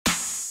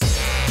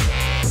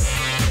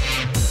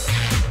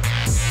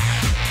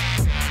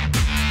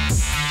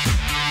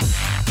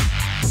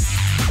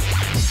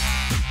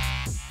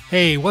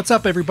Hey, what's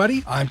up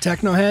everybody? I'm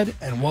Technohead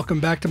and welcome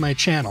back to my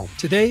channel.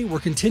 Today we're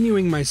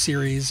continuing my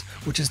series,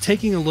 which is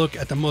taking a look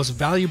at the most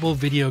valuable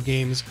video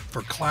games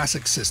for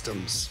classic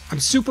systems. I'm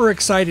super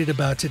excited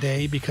about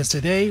today because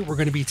today we're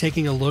going to be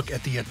taking a look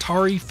at the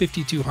Atari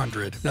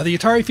 5200. Now the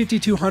Atari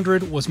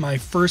 5200 was my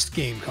first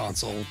game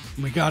console.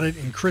 We got it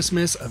in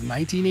Christmas of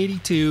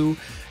 1982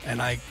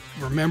 and I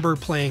remember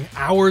playing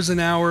hours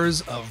and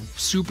hours of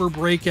Super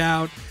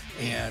Breakout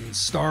and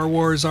Star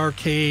Wars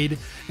Arcade.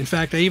 In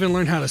fact, I even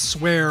learned how to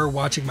swear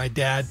watching my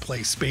dad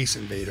play Space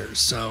Invaders.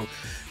 So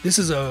this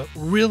is a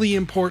really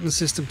important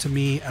system to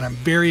me, and I'm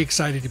very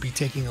excited to be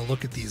taking a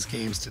look at these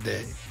games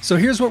today. So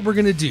here's what we're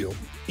going to do.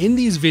 In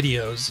these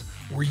videos,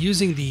 we're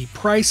using the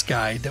price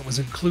guide that was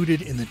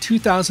included in the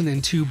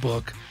 2002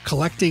 book,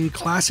 Collecting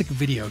Classic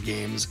Video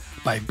Games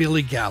by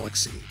Billy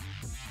Galaxy.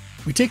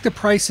 We take the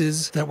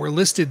prices that were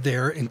listed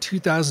there in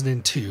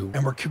 2002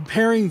 and we're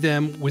comparing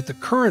them with the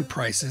current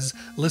prices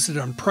listed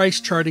on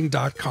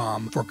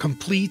pricecharting.com for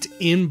complete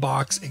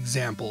in-box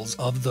examples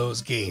of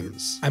those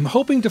games. I'm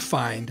hoping to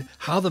find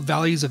how the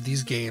values of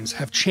these games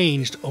have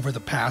changed over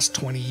the past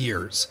 20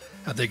 years.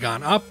 Have they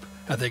gone up?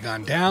 Have they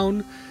gone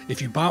down?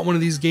 If you bought one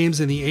of these games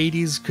in the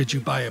 80s, could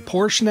you buy a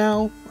Porsche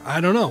now?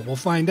 I don't know. We'll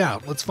find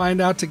out. Let's find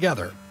out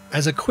together.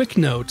 As a quick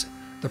note,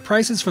 the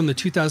prices from the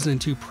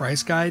 2002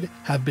 price guide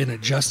have been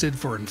adjusted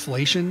for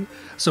inflation,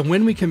 so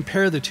when we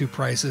compare the two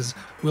prices,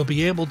 we'll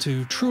be able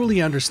to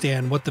truly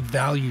understand what the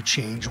value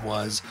change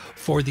was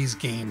for these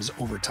games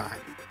over time.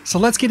 So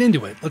let's get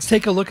into it. Let's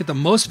take a look at the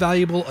most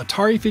valuable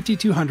Atari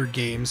 5200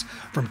 games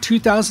from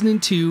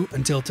 2002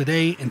 until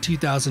today in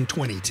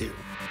 2022.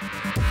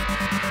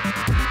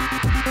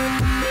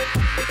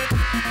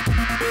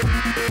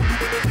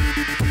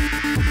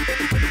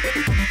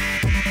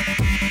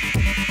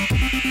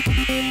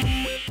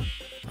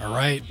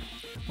 Alright,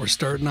 we're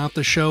starting off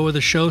the show with a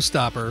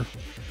showstopper.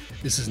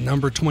 This is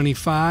number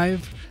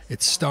 25.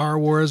 It's Star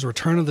Wars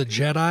Return of the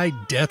Jedi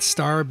Death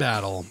Star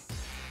Battle.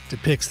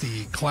 Depicts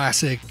the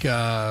classic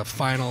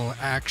final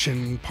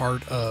action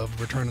part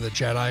of Return of the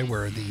Jedi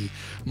where the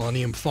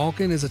Millennium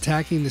Falcon is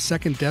attacking the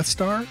second Death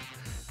Star.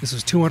 This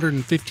was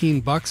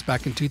 $215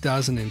 back in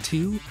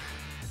 2002.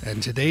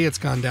 And today it's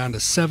gone down to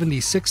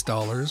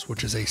 $76,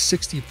 which is a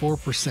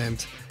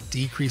 64%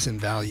 decrease in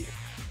value.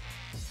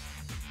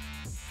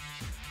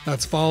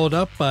 That's followed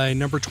up by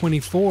number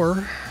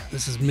 24.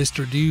 This is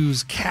Mr.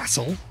 Do's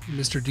Castle.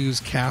 Mr. Do's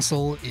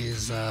Castle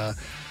is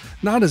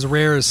not as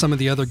rare as some of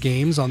the other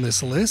games on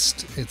this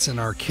list. It's an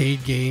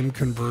arcade game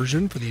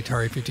conversion for the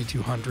Atari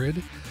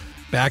 5200.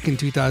 Back in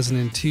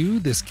 2002,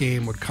 this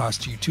game would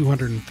cost you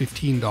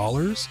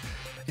 $215.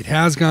 It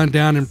has gone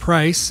down in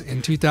price.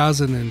 In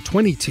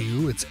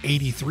 2022, it's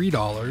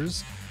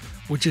 $83,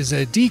 which is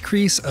a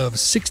decrease of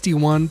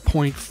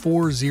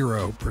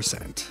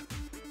 61.40%.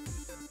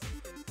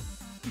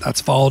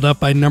 That's followed up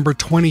by number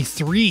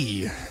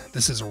 23.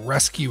 This is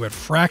Rescue at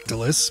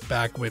Fractalis,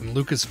 back when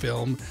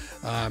Lucasfilm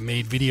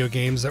made video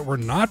games that were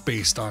not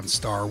based on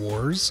Star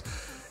Wars.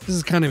 This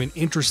is kind of an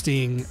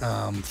interesting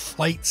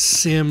flight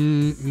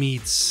sim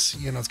meets,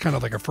 it's kind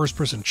of like a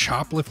first-person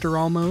choplifter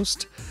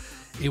almost.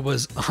 It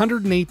was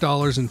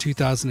 $108 in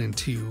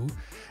 2002,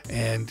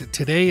 and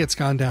today it's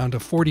gone down to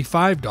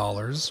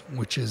 $45,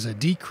 which is a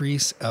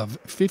decrease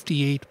of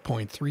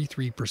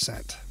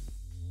 58.33%.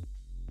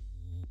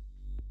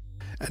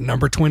 At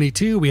number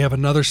 22, we have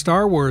another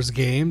Star Wars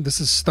game.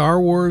 This is Star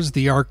Wars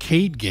the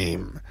Arcade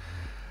Game.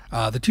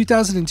 The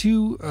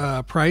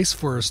 2002 price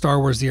for Star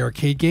Wars the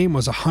Arcade Game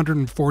was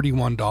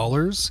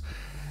 $141,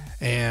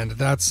 and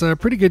that's a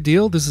pretty good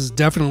deal. This is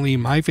definitely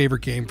my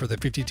favorite game for the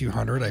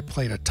 5200. I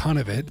played a ton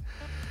of it.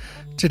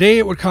 Today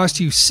it would cost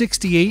you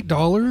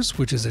 $68,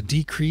 which is a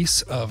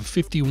decrease of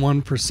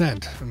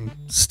 51%. And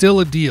still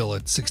a deal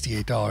at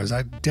 $68.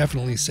 I'd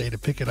definitely say to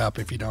pick it up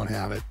if you don't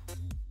have it.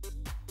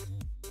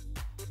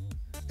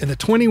 In the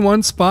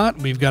 21 spot,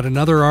 we've got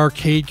another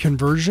arcade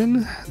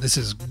conversion. This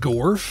is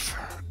Gorf.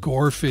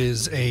 Gorf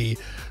is a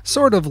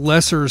sort of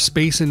lesser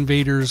Space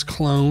Invaders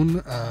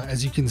clone.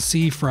 As you can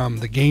see from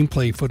the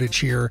gameplay footage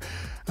here,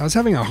 I was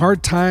having a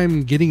hard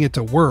time getting it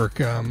to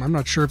work. I'm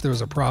not sure if there was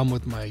a problem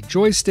with my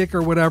joystick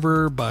or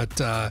whatever, but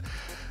I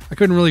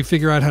couldn't really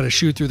figure out how to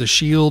shoot through the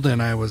shield,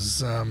 and I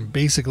was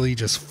basically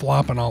just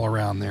flopping all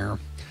around there.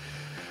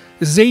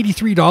 This is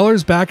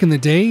 $83 back in the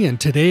day,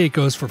 and today it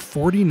goes for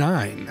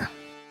 $49.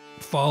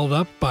 Followed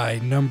up by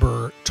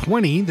number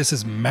 20. This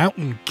is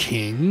Mountain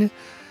King.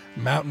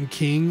 Mountain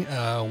King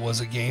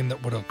was a game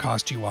that would have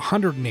cost you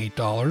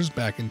 $108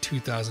 back in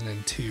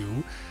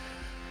 2002.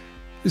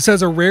 This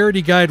has a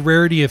rarity guide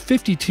rarity of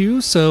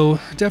 52,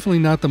 so definitely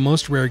not the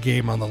most rare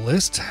game on the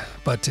list.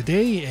 But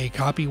today a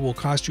copy will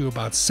cost you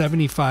about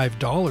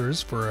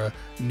 $75 for a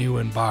new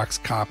in-box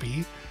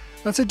copy.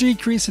 That's a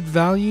decrease in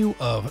value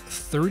of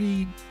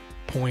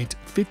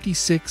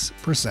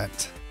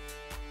 30.56%.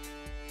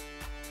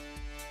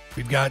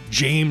 We've got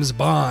James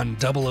Bond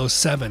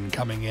 007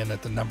 coming in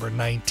at the number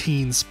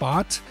 19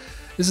 spot.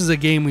 This is a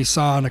game we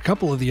saw on a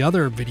couple of the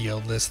other video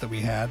lists that we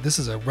had. This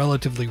is a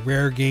relatively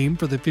rare game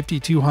for the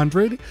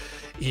 5200.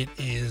 It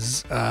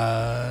is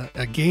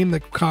a game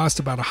that cost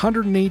about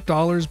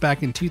 $108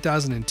 back in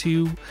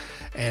 2002,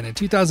 and in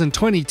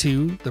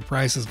 2022 the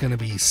price is going to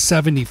be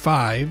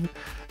 $75.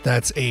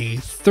 That's a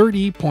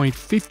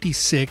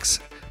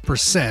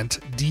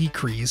 30.56%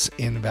 decrease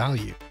in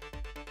value.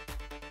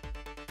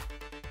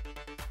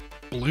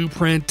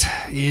 Blueprint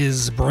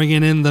is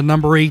bringing in the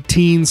number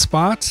 18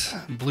 spot.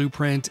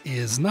 Blueprint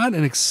is not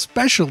an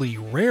especially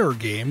rare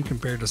game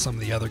compared to some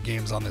of the other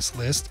games on this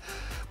list,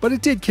 but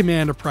it did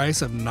command a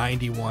price of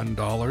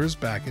 $91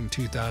 back in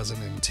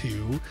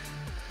 2002.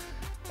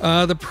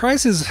 The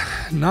price is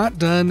not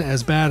done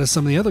as bad as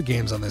some of the other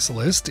games on this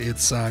list.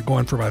 It's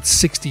going for about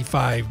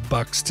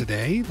 $65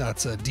 today.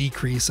 That's a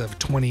decrease of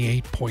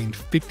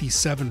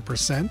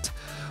 28.57%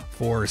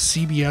 for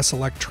CBS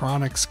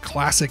Electronics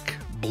Classic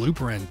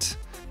Blueprint.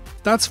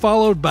 That's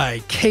followed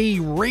by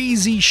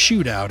K-Razy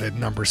Shootout at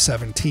number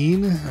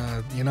 17.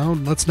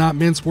 Let's not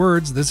mince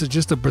words. This is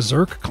just a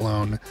Berserk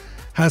clone.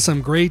 Has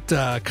some great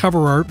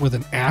cover art with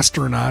an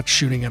astronaut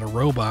shooting at a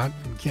robot.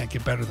 You can't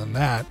get better than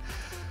that.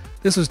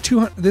 This was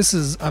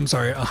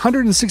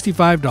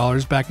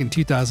 $165 back in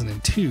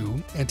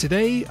 2002, and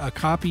today a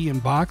copy in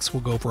box will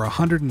go for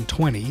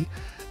 $120.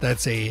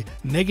 That's a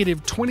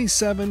negative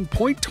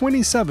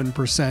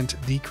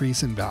 27.27%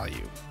 decrease in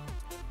value.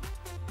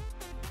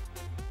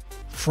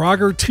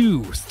 Frogger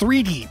 2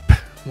 Threedeep,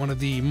 one of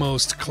the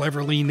most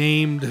cleverly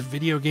named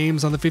video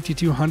games on the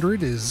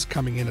 5200, is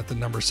coming in at the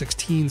number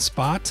 16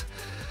 spot.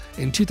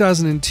 In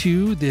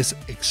 2002, this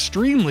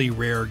extremely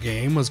rare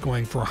game was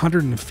going for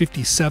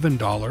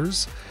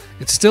 $157.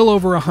 It's still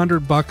over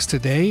 $100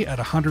 today at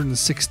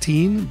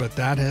 $116, but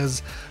that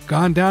has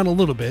gone down a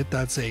little bit.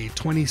 That's a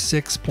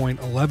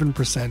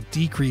 26.11%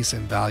 decrease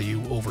in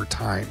value over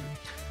time.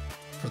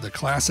 For the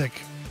classic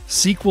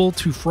sequel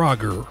to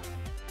Frogger,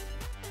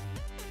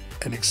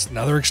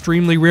 another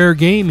extremely rare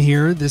game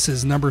here. This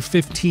is number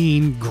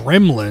 15,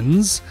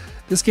 Gremlins.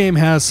 This game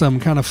has some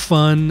kind of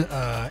fun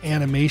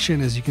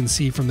animation, as you can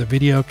see from the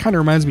video. Kind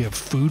of reminds me of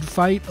Food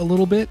Fight a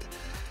little bit.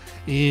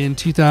 In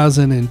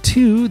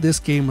 2002, this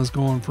game was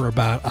going for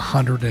about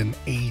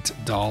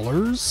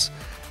 $108.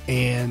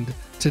 And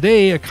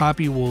today, a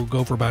copy will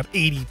go for about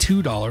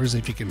 $82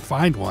 if you can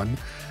find one.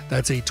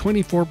 That's a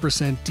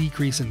 24%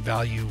 decrease in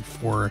value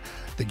for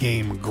the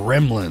game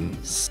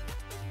Gremlins.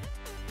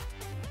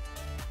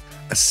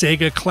 A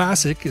Sega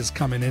classic is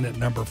coming in at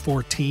number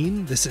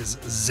 14. This is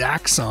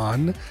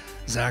Zaxxon.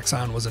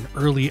 Zaxxon was an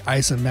early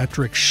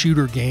isometric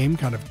shooter game,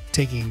 kind of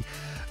taking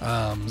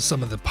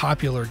some of the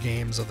popular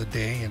games of the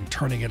day and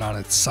turning it on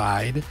its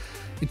side.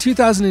 In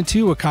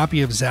 2002, a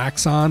copy of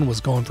Zaxxon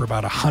was going for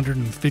about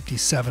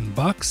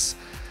 $157.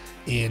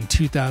 In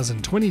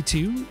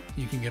 2022,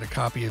 you can get a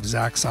copy of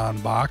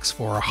Zaxxon box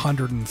for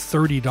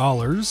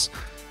 $130.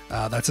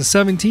 That's a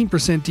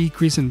 17%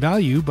 decrease in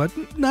value, but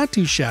not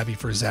too shabby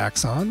for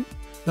Zaxxon.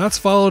 That's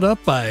followed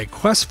up by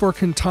Quest for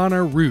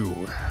Quintana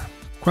Roo.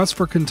 Quest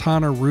for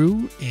Quintana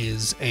Roo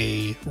is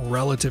a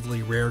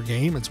relatively rare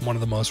game. It's one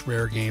of the most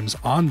rare games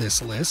on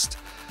this list.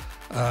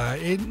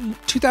 In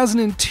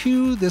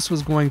 2002, this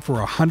was going for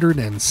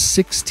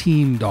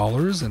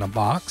 $116 in a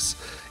box,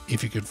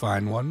 if you could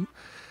find one.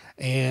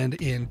 And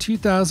in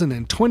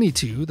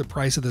 2022, the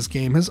price of this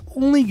game has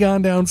only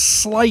gone down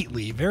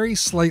slightly, very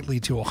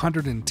slightly, to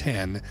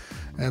 $110.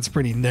 That's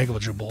pretty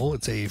negligible.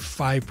 It's a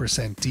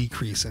 5%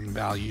 decrease in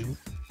value.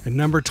 At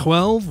number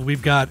 12,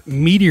 we've got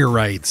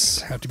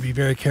Meteorites. Have to be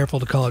very careful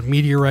to call it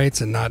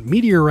Meteorites and not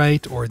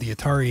Meteorite, or the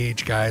Atari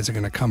Age guys are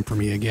going to come for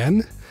me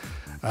again.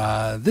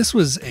 This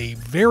was a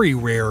very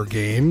rare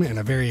game and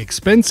a very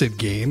expensive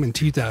game in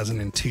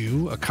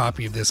 2002. A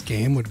copy of this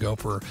game would go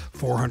for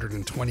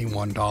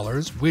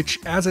 $421, which,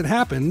 as it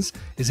happens,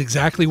 is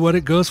exactly what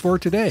it goes for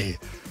today.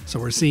 So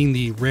we're seeing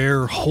the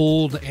rare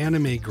hold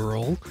anime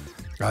girl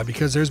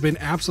because there's been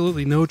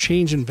absolutely no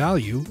change in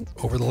value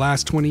over the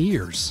last 20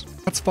 years.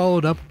 That's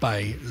followed up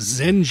by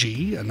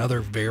Zenji, another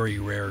very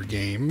rare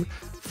game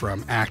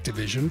from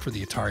Activision for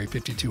the Atari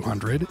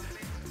 5200.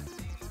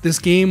 This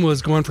game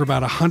was going for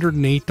about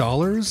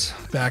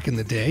 $108 back in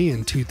the day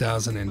in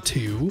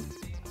 2002.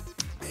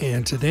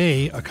 And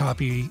today, a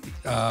copy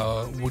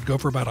would go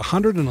for about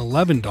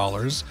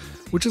 $111,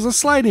 which is a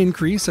slight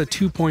increase, a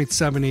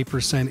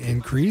 2.78%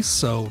 increase,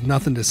 so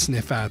nothing to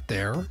sniff at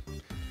there.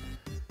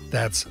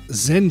 That's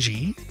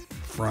Zenji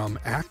from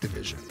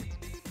Activision.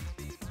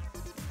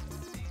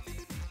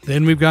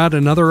 Then we've got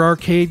another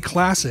arcade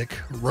classic,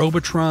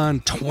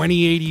 Robotron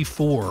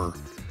 2084.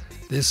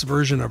 This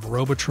version of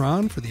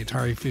Robotron for the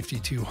Atari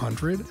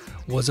 5200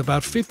 was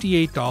about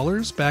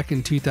 $58 back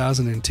in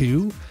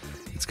 2002.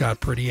 It's got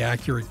pretty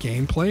accurate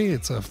gameplay.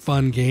 It's a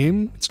fun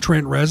game. It's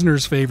Trent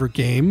Reznor's favorite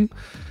game.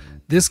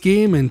 This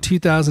game in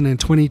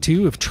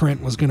 2022, if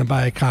Trent was going to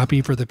buy a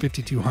copy for the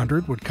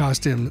 5200, would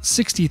cost him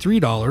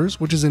 $63,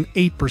 which is an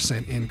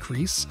 8%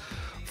 increase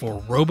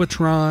for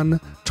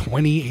Robotron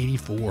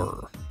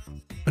 2084.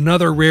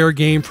 Another rare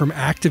game from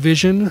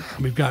Activision,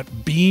 we've got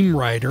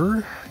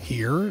Beamrider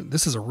here.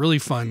 This is a really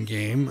fun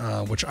game,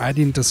 which I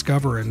didn't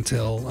discover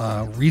until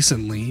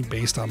recently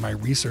based on my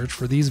research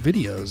for these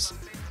videos.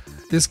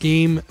 This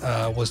game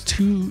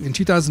in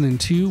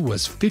 2002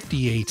 was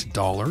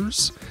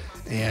 $58,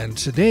 and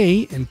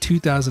today in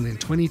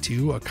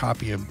 2022 a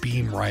copy of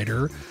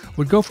Beamrider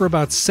would go for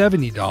about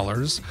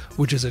 $70,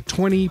 which is a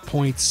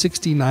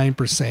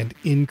 20.69%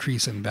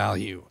 increase in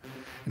value.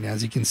 And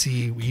as you can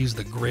see, we use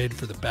the grid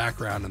for the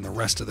background in the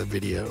rest of the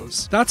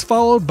videos. That's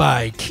followed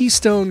by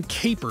Keystone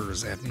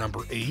Capers at number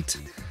 8.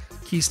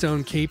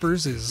 Keystone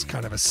Capers is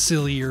kind of a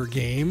sillier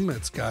game.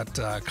 It's got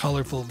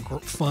colorful,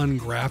 fun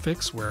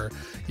graphics where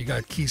you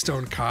got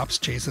Keystone cops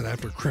chasing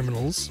after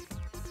criminals.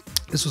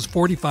 This was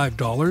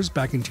 $45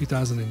 back in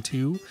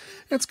 2002.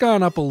 It's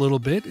gone up a little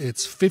bit.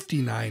 It's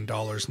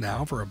 $59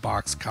 now for a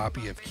box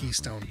copy of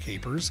Keystone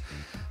Capers.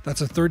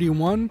 That's a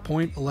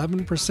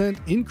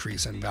 31.11%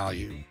 increase in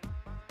value.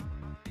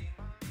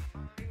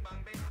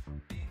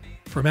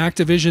 From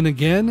Activision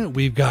again,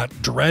 we've got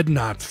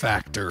Dreadnaught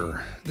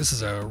Factor. This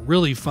is a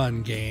really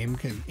fun game,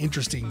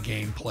 interesting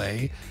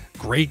gameplay,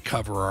 great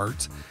cover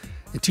art.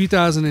 In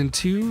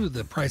 2002,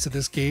 the price of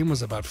this game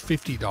was about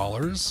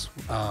 $50,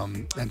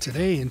 and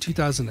today in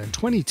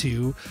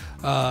 2022,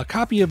 a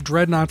copy of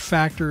Dreadnaught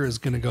Factor is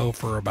going to go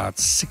for about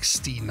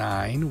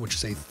 $69, which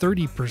is a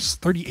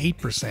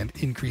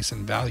 38% increase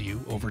in value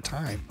over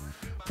time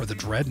for the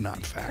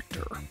Dreadnaught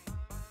Factor.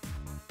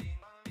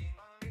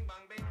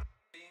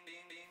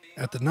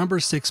 At the number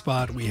 6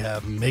 spot, we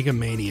have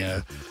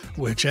Megamania,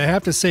 which I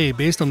have to say,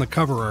 based on the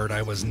cover art,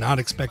 I was not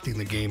expecting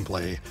the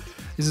gameplay.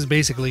 This is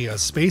basically a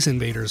Space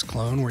Invaders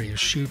clone where you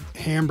shoot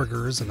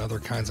hamburgers and other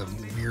kinds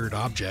of weird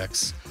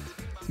objects.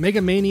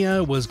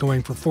 Megamania was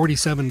going for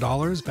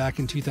 $47 back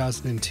in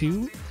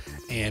 2002,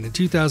 and in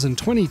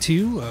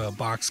 2022, a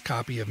box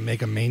copy of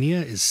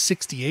Megamania is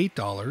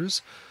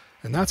 $68,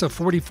 and that's a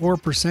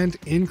 44%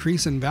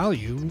 increase in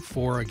value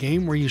for a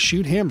game where you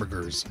shoot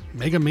hamburgers,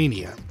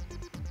 Megamania.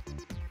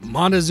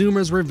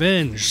 Montezuma's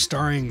Revenge,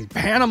 starring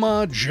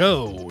Panama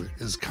Joe,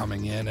 is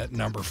coming in at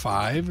number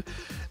 5.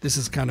 This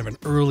is kind of an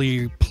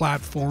early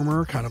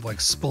platformer, kind of like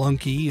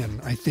Spelunky,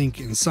 and I think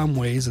in some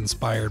ways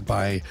inspired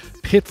by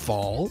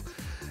Pitfall.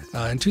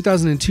 In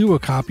 2002, a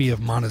copy of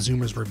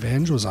Montezuma's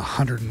Revenge was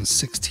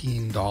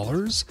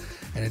 $116,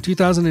 and in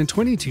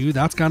 2022,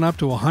 that's gone up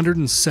to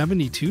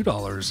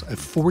 $172, a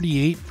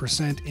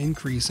 48%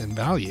 increase in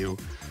value.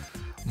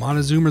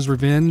 Montezuma's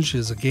Revenge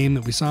is a game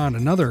that we saw on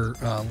another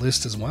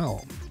list as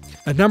well.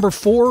 At number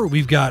 4,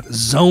 we've got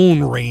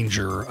Zone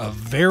Ranger, a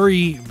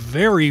very,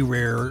 very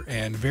rare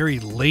and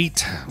very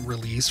late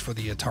release for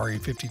the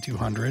Atari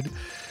 5200.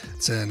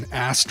 It's an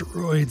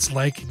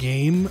asteroids-like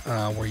game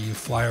where you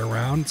fly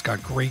around. It's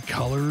got great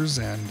colors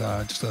and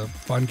just a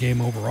fun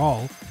game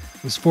overall.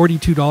 It was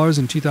 $42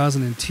 in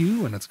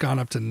 2002, and it's gone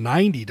up to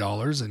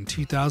 $90 in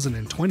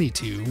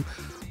 2022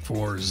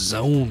 for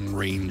Zone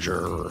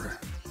Ranger.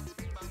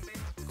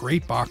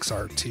 Great box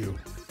art, too.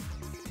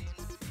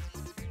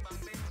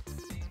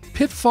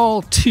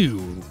 Pitfall 2,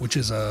 which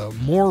is a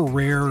more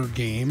rare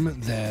game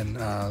than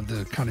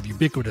the kind of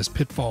ubiquitous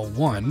Pitfall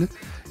 1. It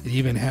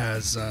even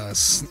has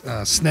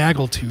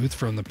Snaggletooth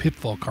from the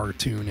Pitfall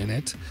cartoon in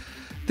it.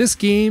 This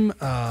game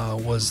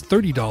was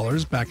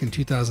 $30 back in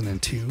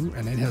 2002,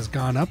 and it has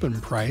gone up in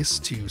price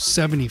to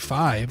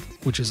 $75,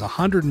 which is a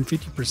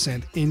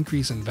 150%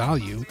 increase in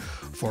value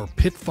for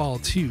Pitfall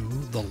 2,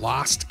 The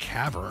Lost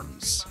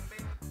Caverns.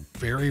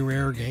 Very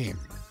rare game.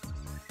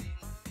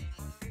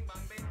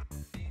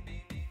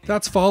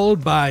 That's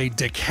followed by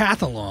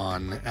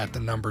Decathalon at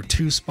the number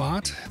 2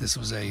 spot. This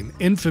was an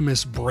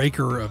infamous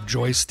breaker of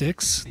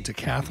joysticks,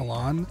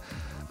 Decathalon.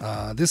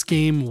 This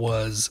game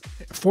was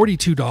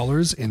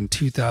 $42 in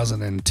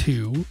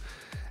 2002.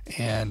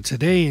 And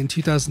today in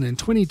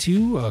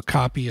 2022, a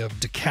copy of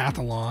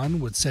Decathalon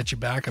would set you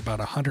back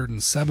about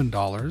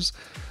 $107.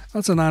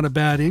 That's not a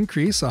bad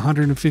increase,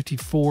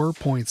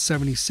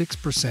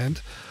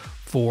 154.76%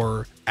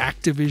 for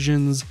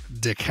Activision's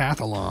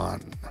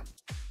Decathalon.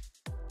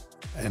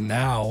 And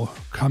now,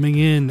 coming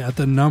in at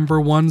the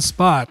number 1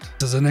 spot,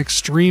 this is an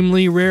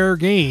extremely rare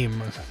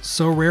game.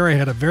 So rare I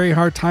had a very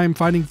hard time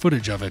finding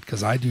footage of it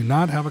because I do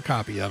not have a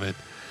copy of it.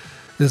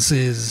 This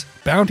is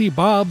Bounty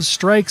Bob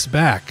Strikes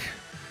Back.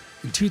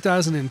 In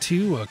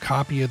 2002, a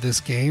copy of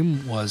this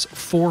game was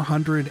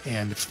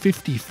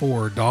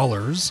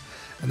 $454,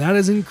 and that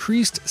has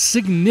increased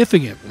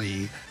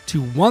significantly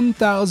to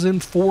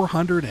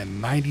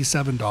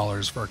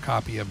 $1,497 for a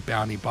copy of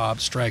Bounty Bob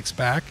Strikes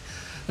Back.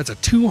 That's a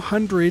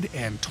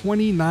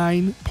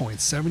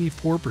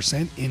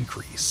 229.74%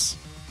 increase.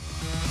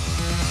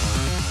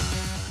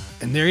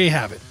 And there you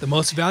have it, the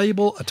most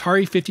valuable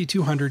Atari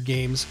 5200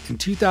 games in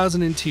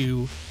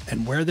 2002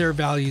 and where their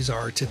values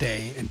are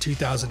today in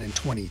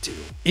 2022.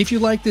 If you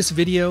like this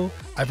video,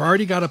 I've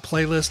already got a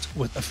playlist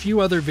with a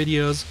few other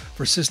videos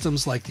for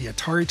systems like the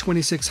Atari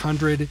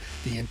 2600,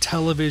 the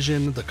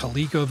Intellivision, the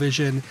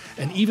ColecoVision,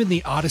 and even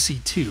the Odyssey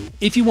 2.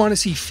 If you want to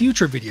see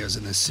future videos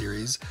in this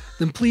series,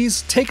 then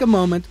please take a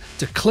moment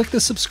to click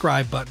the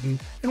subscribe button,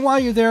 and while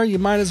you're there, you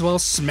might as well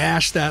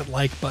smash that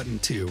like button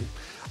too.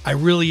 I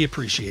really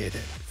appreciate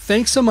it.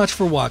 Thanks so much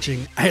for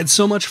watching. I had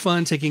so much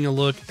fun taking a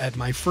look at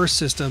my first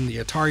system, the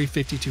Atari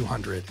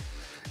 5200.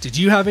 Did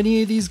you have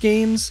any of these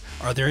games?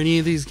 Are there any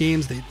of these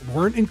games that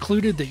weren't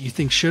included that you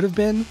think should have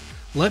been?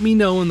 Let me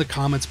know in the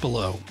comments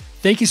below.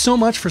 Thank you so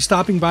much for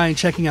stopping by and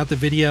checking out the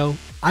video.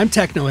 I'm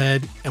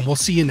Technohead, and we'll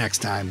see you next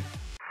time.